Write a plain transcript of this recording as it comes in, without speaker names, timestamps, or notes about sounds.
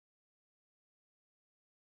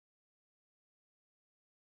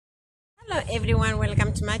Hello everyone,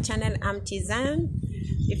 welcome to my channel. I'm Tizan.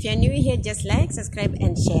 If you're new here, just like, subscribe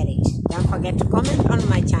and share it. Don't forget to comment on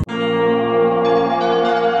my channel.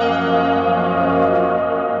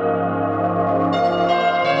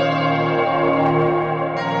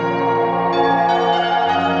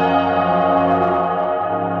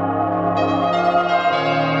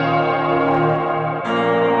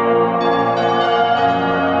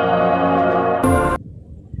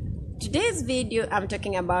 Today's video I'm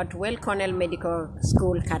talking about Well Cornell Medical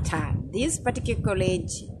School, Qatar. This particular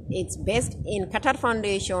college is based in Qatar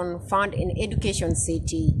Foundation, found in Education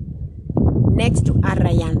City next to Al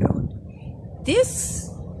Rayyan Road. This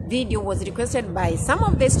video was requested by some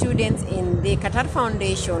of the students in the Qatar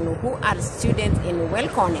Foundation who are students in Well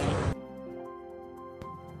Cornell.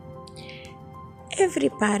 Every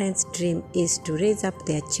parent's dream is to raise up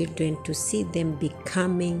their children to see them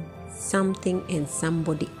becoming something and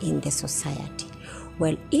somebody in the society.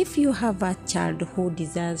 Well, if you have a child who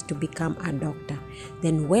desires to become a doctor,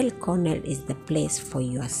 then Well Cornell is the place for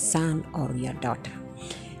your son or your daughter.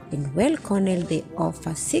 In Well Cornell, they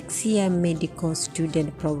offer 6-year medical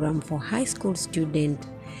student program for high school students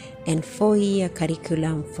and 4-year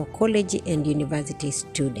curriculum for college and university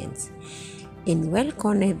students. In Well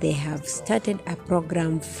Cornell, they have started a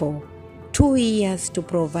program for 2 years to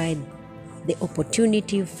provide the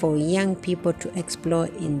opportunity for young people to explore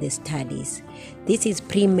in the studies. This is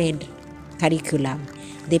pre-med curriculum.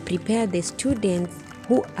 They prepare the students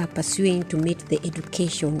who are pursuing to meet the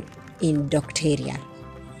education in doctoral.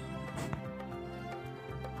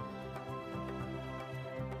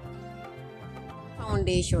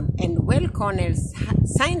 Foundation and Well Cornell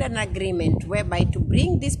signed an agreement whereby to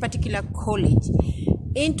bring this particular college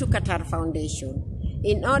into Qatar Foundation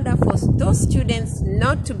in order for those students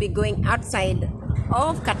not to be going outside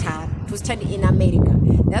of Qatar to study in America.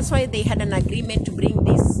 That's why they had an agreement to bring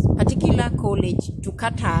this particular college to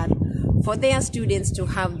Qatar for their students to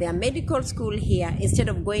have their medical school here instead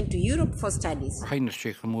of going to Europe for studies. Highness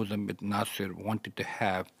Sheikh Hamouda bin Nasser wanted to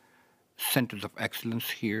have centers of excellence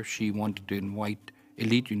here. She wanted to invite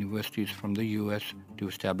elite universities from the US to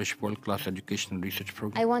establish world-class educational research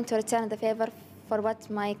programs. I want to return the favor for what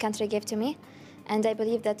my country gave to me. And I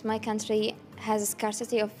believe that my country has a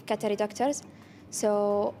scarcity of Qatari doctors.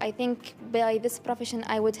 So I think by this profession,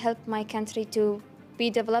 I would help my country to be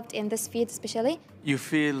developed in this field especially. You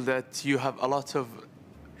feel that you have a lot of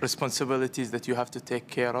responsibilities that you have to take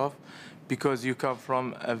care of because you come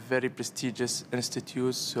from a very prestigious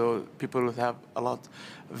institute, so people will have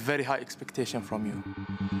very high expectation from you.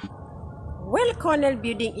 Well Cornell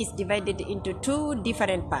building is divided into 2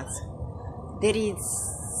 different parts. There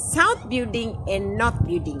is South building and North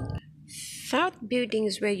building. South building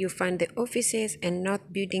is where you find the offices, and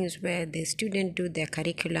North building is where the students do their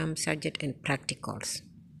curriculum, subject and practicals.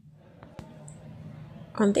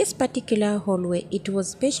 On this particular hallway, it was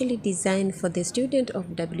specially designed for the student of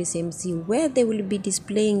wcmC, where they will be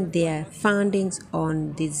displaying their findings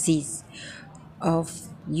on disease of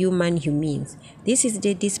human humans. This is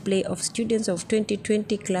the display of students of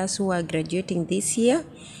 2020 class who are graduating this year.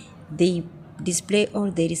 They display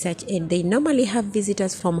all the research, and they normally have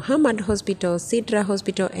visitors from Hamad Hospital, Sidra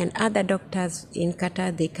Hospital and other doctors in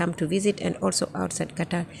Qatar. They come to visit, and also outside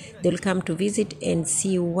Qatar they'll come to visit and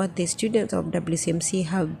see what the students of wcmC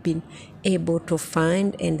have been able to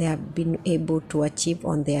find and they have been able to achieve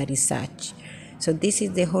on their research. So this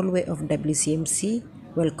is the hallway of wcmC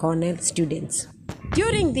Well Cornell students.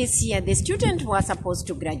 During this year, the students were supposed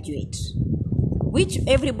to graduate, which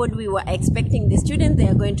everybody we were expecting the students, they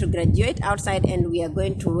are going to graduate outside and we are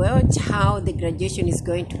going to watch how the graduation is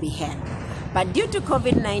going to be held. But due to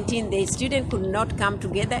COVID-19, the students could not come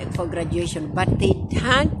together for graduation, but they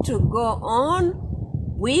had to go on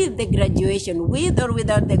with the graduation. With or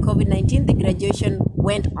without the COVID-19, the graduation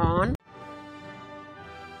went on.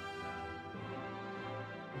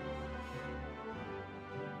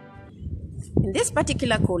 In this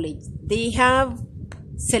particular college, they have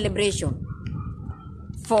celebration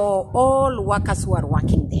for all workers who are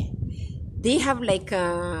working there. They have like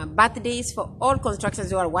birthdays for all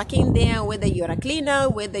constructors who are working there, whether you are a cleaner,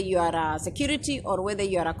 whether you are a security, or whether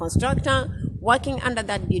you are a constructor working under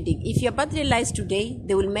that building. If your birthday lies today,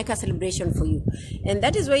 they will make a celebration for you. And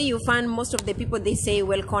that is where you find most of the people, they say,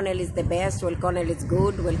 Well Cornell is the best, Well Cornell is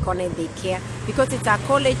good, Well Cornell they care, because it's a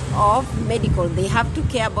college of medical. They have to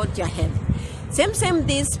care about your health. Same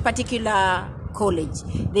this particular college,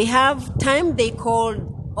 they have time they call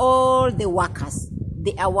all the workers.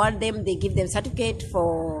 They award them, they give them certificate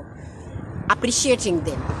for appreciating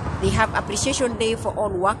them. They have appreciation day for all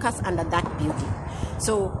workers under that building.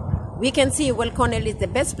 So We can see, well, Cornell is the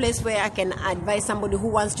best place where I can advise somebody who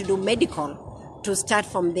wants to do medical to start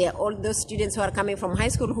from there. All those students who are coming from high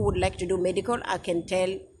school who would like to do medical, I can tell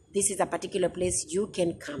this is a particular place you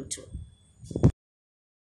can come to.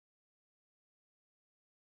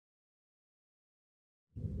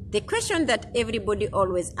 The question that everybody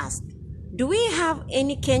always asks, do we have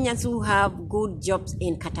any Kenyans who have good jobs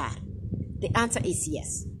in Qatar? The answer is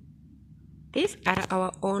yes. These are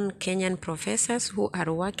our own Kenyan professors who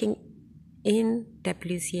are working in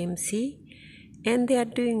WCMC, and they are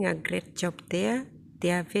doing a great job there. They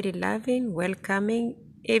are very loving, welcoming.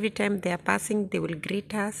 Every time they are passing, they will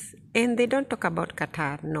greet us, and they don't talk about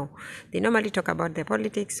Qatar. No, they normally talk about the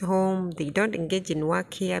politics home. They don't engage in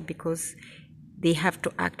work here because they have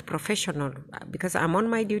to act professional, because I'm on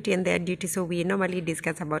my duty and their duty, so we normally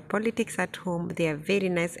discuss about politics at home. They are very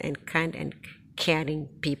nice and kind and caring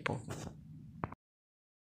people.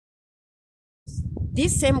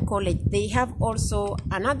 This same college, they have also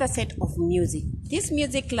another set of music. This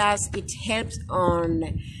music class, it helps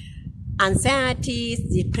on anxieties,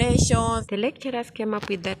 depression. The lecturers came up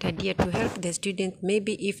with that idea to help the students,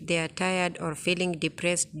 maybe if they are tired or feeling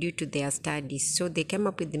depressed due to their studies. So they came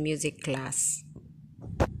up with the music class.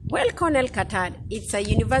 Well, Cornell Qatar, it's a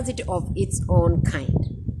university of its own kind.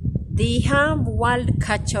 They have World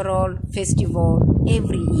Cultural Festival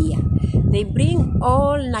every year. They bring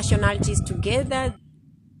all nationalities together.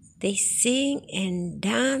 They sing and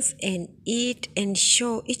dance and eat and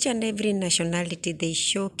show each and every nationality. They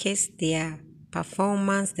showcase their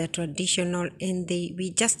performance, their traditional, and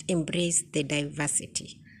we just embrace the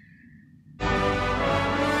diversity.